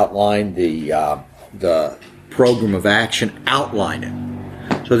suggests you outline the program of action. Outline it.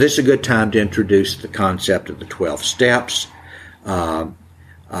 So this is a good time to introduce the concept of the 12 steps, so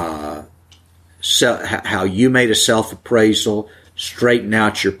how you made a self-appraisal, straighten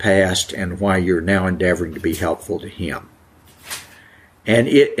out your past, and why you're now endeavoring to be helpful to him.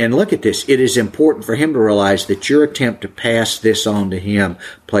 And look at this. It is important for him to realize that your attempt to pass this on to him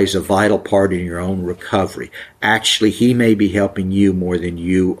plays a vital part in your own recovery. Actually, he may be helping you more than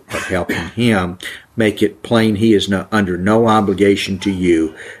you are helping him. Make it plain he is under no obligation to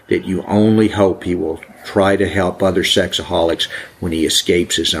you, that you only hope he will try to help other sexaholics when he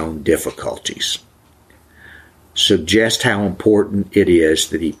escapes his own difficulties. Suggest how important it is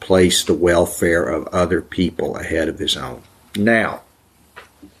that he place the welfare of other people ahead of his own. Now,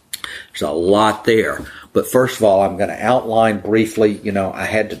 there's a lot there, but first of all, I'm going to outline briefly. I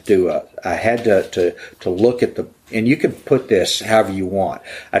had to look at and you can put this however you want.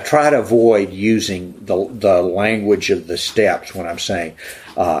 I try to avoid using the language of the steps when I'm saying.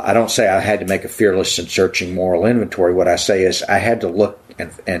 I don't say I had to make a fearless and searching moral inventory. What I say is I had to look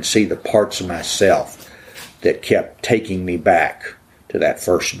and see the parts of myself that kept taking me back to that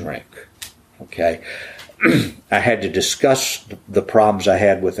first drink. Okay. I had to discuss the problems I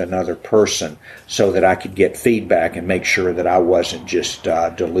had with another person so that I could get feedback and make sure that I wasn't just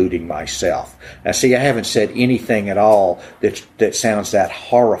deluding myself. Now, see, I haven't said anything at all that sounds that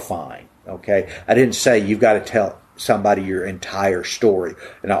horrifying. Okay, I didn't say you've got to tell somebody your entire story,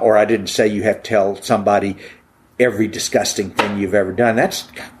 or I didn't say you have to tell somebody every disgusting thing you've ever done. That's,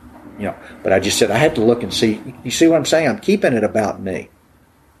 but I just said I have to look and see. You see what I'm saying? I'm keeping it about me.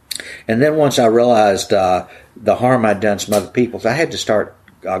 And then once I realized the harm I'd done some other people, I had to start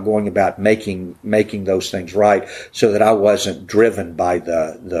going about making those things right, so that I wasn't driven by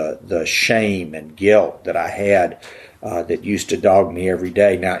the shame and guilt that I had that used to dog me every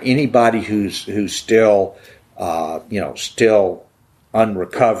day. Now, anybody who's still still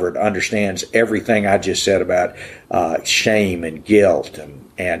unrecovered understands everything I just said about shame and guilt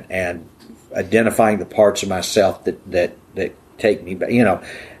and identifying the parts of myself that take me back.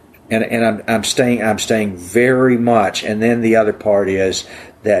 And I'm staying very much. And then the other part is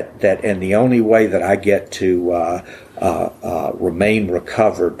that and the only way that I get to remain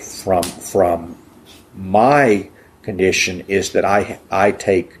recovered from my condition is that I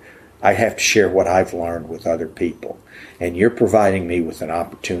have to share what I've learned with other people. And you're providing me with an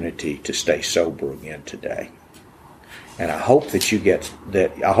opportunity to stay sober again today. And I hope that you get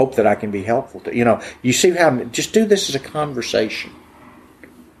that. I hope that I can be helpful to you see how just do this as a conversation.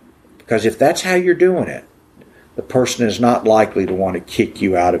 Because if that's how you're doing it, the person is not likely to want to kick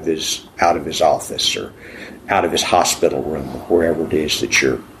you out of his office or out of his hospital room or wherever it is that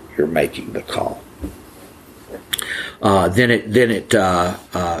you're making the call. Then it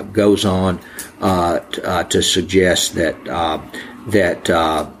goes on to suggest that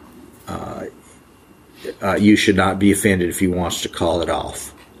you should not be offended if he wants to call it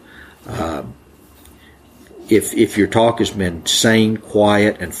off. If your talk has been sane,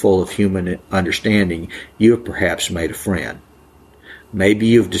 quiet, and full of human understanding, you have perhaps made a friend. Maybe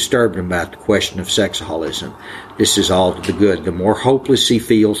you've disturbed him about the question of sexaholism. This is all to the good. The more hopeless he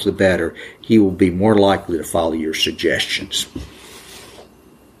feels, the better. He will be more likely to follow your suggestions.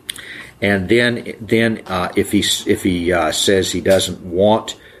 And then if he says he doesn't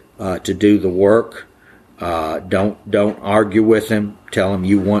want to do the work, don't argue with him. Tell him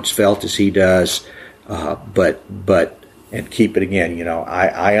you once felt as he does. But and keep it again.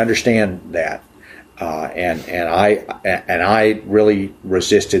 I understand that, and I really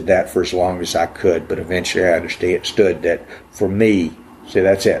resisted that for as long as I could. But eventually, I understood that for me, see,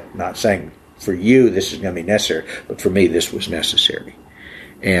 that's it. Not saying for you this is going to be necessary, but for me this was necessary.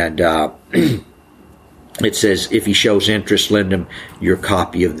 And it says if he shows interest, lend him your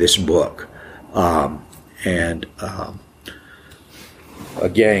copy of this book.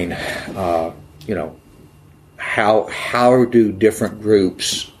 Again. How do different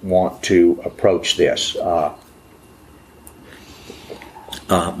groups want to approach this?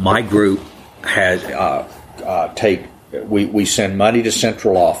 My group has we send money to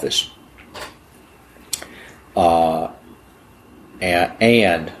central office,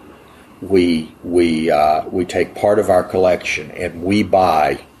 and we take part of our collection and we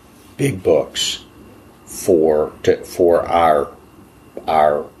buy big books for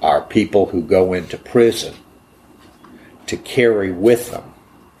our people who go into prison to carry with them,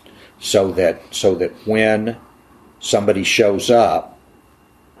 so that when somebody shows up,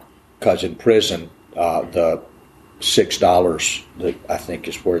 because in prison the $6 that I think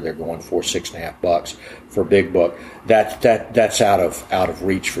is where they're going for, $6.50 for a big book, that's out of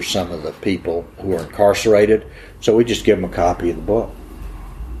reach for some of the people who are incarcerated. So we just give them a copy of the book.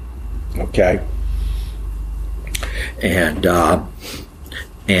 Okay,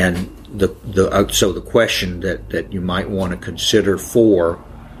 so the question that you might want to consider for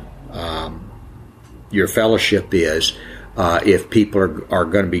your fellowship is if people are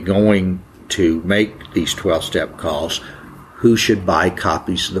going to be going to make these 12-step calls, who should buy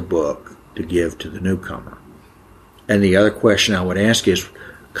copies of the book to give to the newcomer? And the other question I would ask is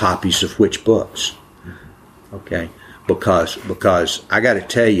copies of which books? Okay, because I got to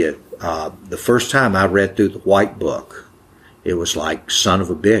tell you, the first time I read through the White Book, it was like, son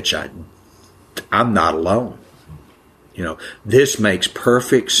of a bitch, I'm not alone. This makes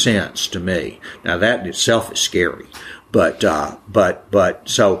perfect sense to me. Now that in itself is scary, but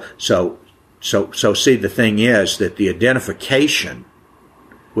so see, the thing is that the identification,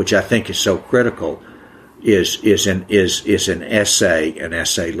 which I think is so critical, is an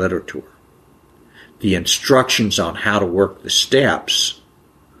essay literature. The instructions on how to work the steps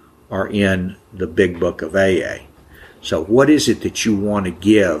are in the Big Book of AA. So what is it that you want to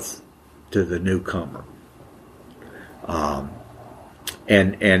give to the newcomer?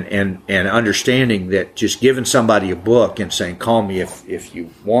 and understanding that just giving somebody a book and saying, call me if you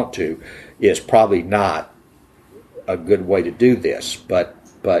want to, is probably not a good way to do this. But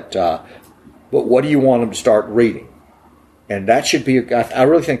what do you want them to start reading? And that should be, I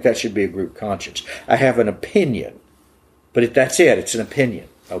really think that should be a group conscience. I have an opinion, but that's it. It's an opinion,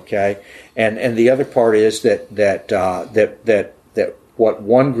 okay? And the other part is that what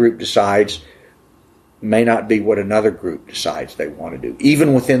one group decides may not be what another group decides they want to do.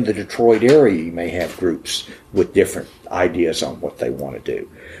 Even within the Detroit area, you may have groups with different ideas on what they want to do,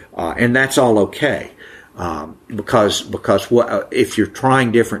 and that's all okay. Because if you're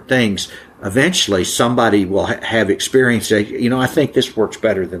trying different things, eventually somebody will have experience. I think this works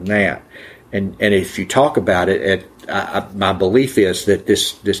better than that, and if you talk about it, my belief is that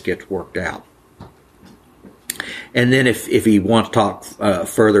this gets worked out. And then if you want to talk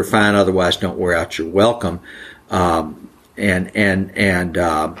further, fine. Otherwise, don't wear out your welcome. And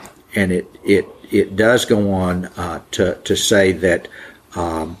it does go on to say that.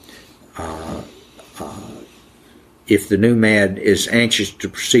 If the new man is anxious to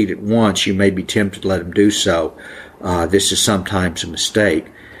proceed at once, you may be tempted to let him do so. This is sometimes a mistake.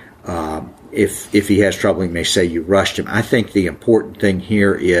 If he has trouble, he may say you rushed him. I think the important thing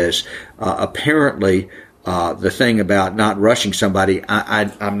here is apparently the thing about not rushing somebody.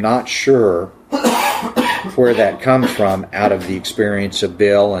 I'm not sure where that comes from out of the experience of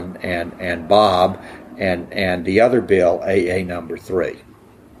Bill and Bob and the other Bill, AA number 3.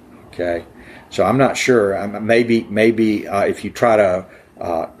 Okay. So I'm not sure. Maybe if you're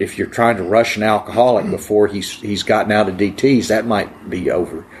trying to rush an alcoholic before he's gotten out of DTs, that might be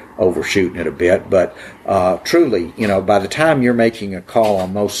overshooting it a bit. But truly, by the time you're making a call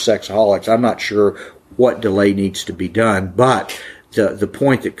on most sexaholics, I'm not sure what delay needs to be done. But the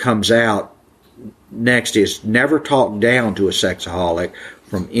point that comes out next is never talk down to a sexaholic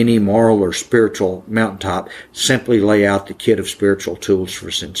from any moral or spiritual mountaintop. Simply lay out the kit of spiritual tools for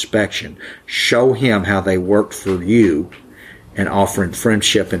his inspection. Show him how they worked for you, and offering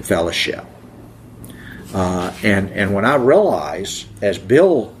friendship and fellowship. And when I realized, as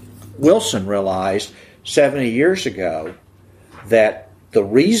Bill Wilson realized 70 years ago, that the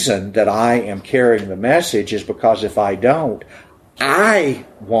reason that I am carrying the message is because if I don't, I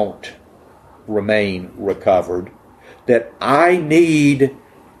won't remain recovered, that I need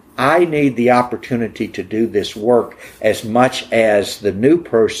the opportunity to do this work as much as the new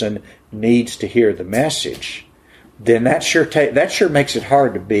person needs to hear the message, then that sure makes it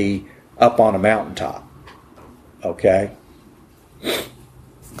hard to be up on a mountaintop. Okay?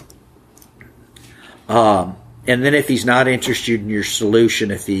 And then if he's not interested in your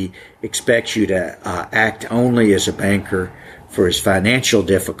solution, if he expects you to act only as a banker for his financial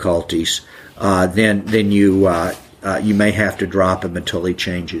difficulties, then you may have to drop him until he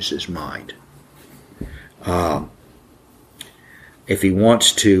changes his mind. If he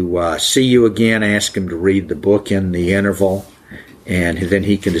wants to see you again, ask him to read the book in the interval, and then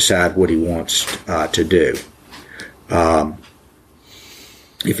he can decide what he wants to do.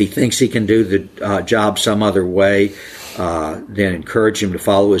 If he thinks he can do the job some other way, then encourage him to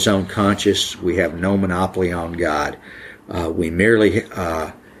follow his own conscience. We have no monopoly on God. We merely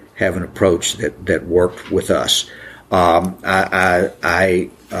have an approach that worked with us. It's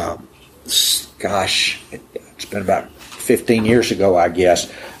been about 15 years ago, I guess.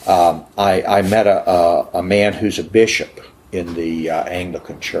 I met a man who's a bishop in the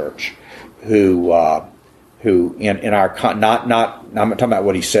Anglican Church, who in our I'm not talking about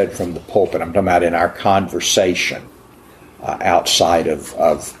what he said from the pulpit. I'm talking about in our conversation outside of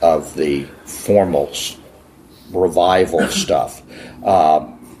the formal revival stuff.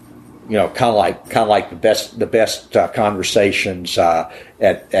 Kind of like the best conversations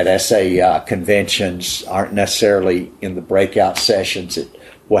at SA conventions aren't necessarily in the breakout sessions at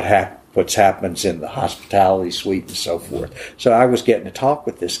what happens in the hospitality suite and so forth. So I was getting to talk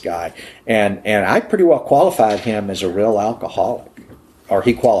with this guy, and I pretty well qualified him as a real alcoholic, or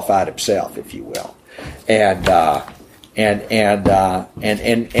he qualified himself, if you will, and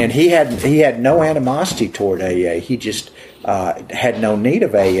he had no animosity toward AA. He just had no need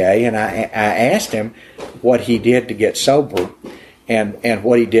of AA, and I asked him what he did to get sober, and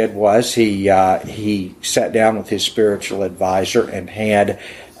what he did was he sat down with his spiritual advisor and had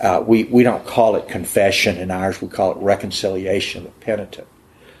we don't call it confession in ours, we call it reconciliation of the penitent.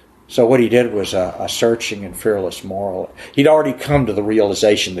 So what he did was a searching and fearless moral. He'd already come to the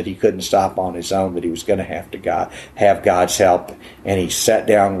realization that he couldn't stop on his own, that he was going to have to have God's help, and he sat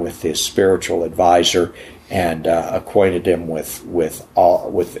down with his spiritual advisor and acquainted him with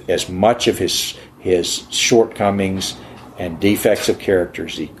as much of his shortcomings and defects of character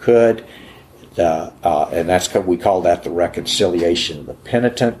as he could. And that's we call that the reconciliation of the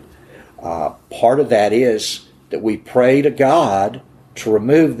penitent. Part of that is that we pray to God to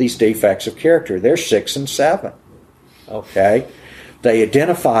remove these defects of character. They're 6 and 7. Okay? They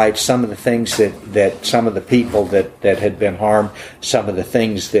identified some of the things that some of the people that had been harmed, some of the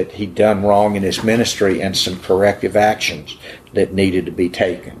things that he'd done wrong in his ministry, and some corrective actions that needed to be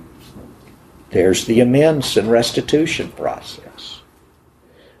taken. There's the amends and restitution process.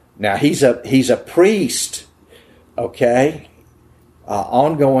 Now, he's a priest, okay?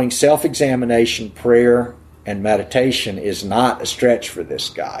 Ongoing self-examination, prayer, and meditation is not a stretch for this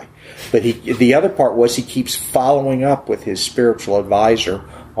guy. But the other part was he keeps following up with his spiritual advisor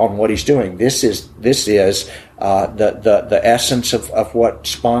on what he's doing. This is the essence of what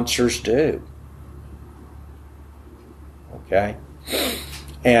sponsors do. Okay?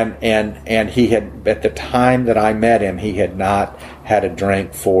 And he had, at the time that I met him, he had not had a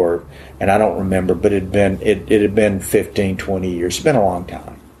drink for, and I don't remember, but it had been 15, 20 years. It's been a long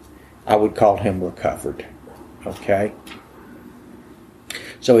time. I would call him recovered. Okay?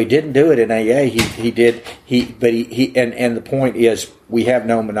 So he didn't do it in AA. And the point is, we have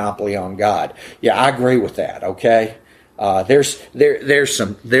no monopoly on God. Yeah, I agree with that. Okay? There's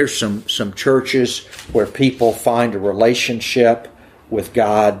some churches where people find a relationship with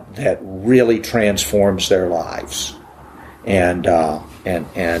God that really transforms their lives, and I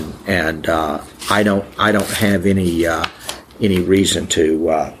don't have any reason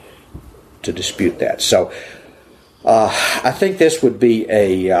to dispute that. So I think this would be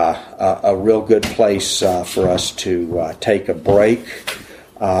a real good place for us to take a break.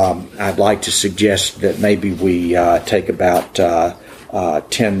 I'd like to suggest that maybe we take about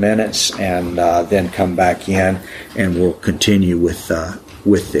 10 minutes and then come back in, and we'll continue with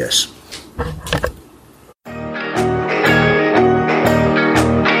this.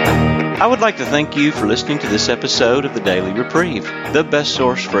 I would like to thank you for listening to this episode of the Daily Reprieve, the best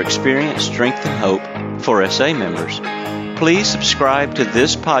source for experience, strength, and hope for SA members. Please subscribe to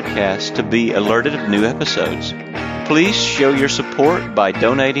this podcast to be alerted of new episodes. Please show your support by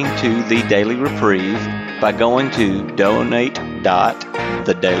donating to the Daily Reprieve by going to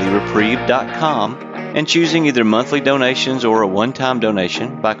donate.thedailyreprieve.com and choosing either monthly donations or a one-time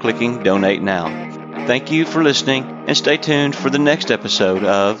donation by clicking Donate Now. Thank you for listening, and stay tuned for the next episode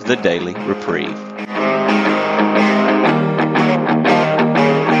of The Daily Reprieve.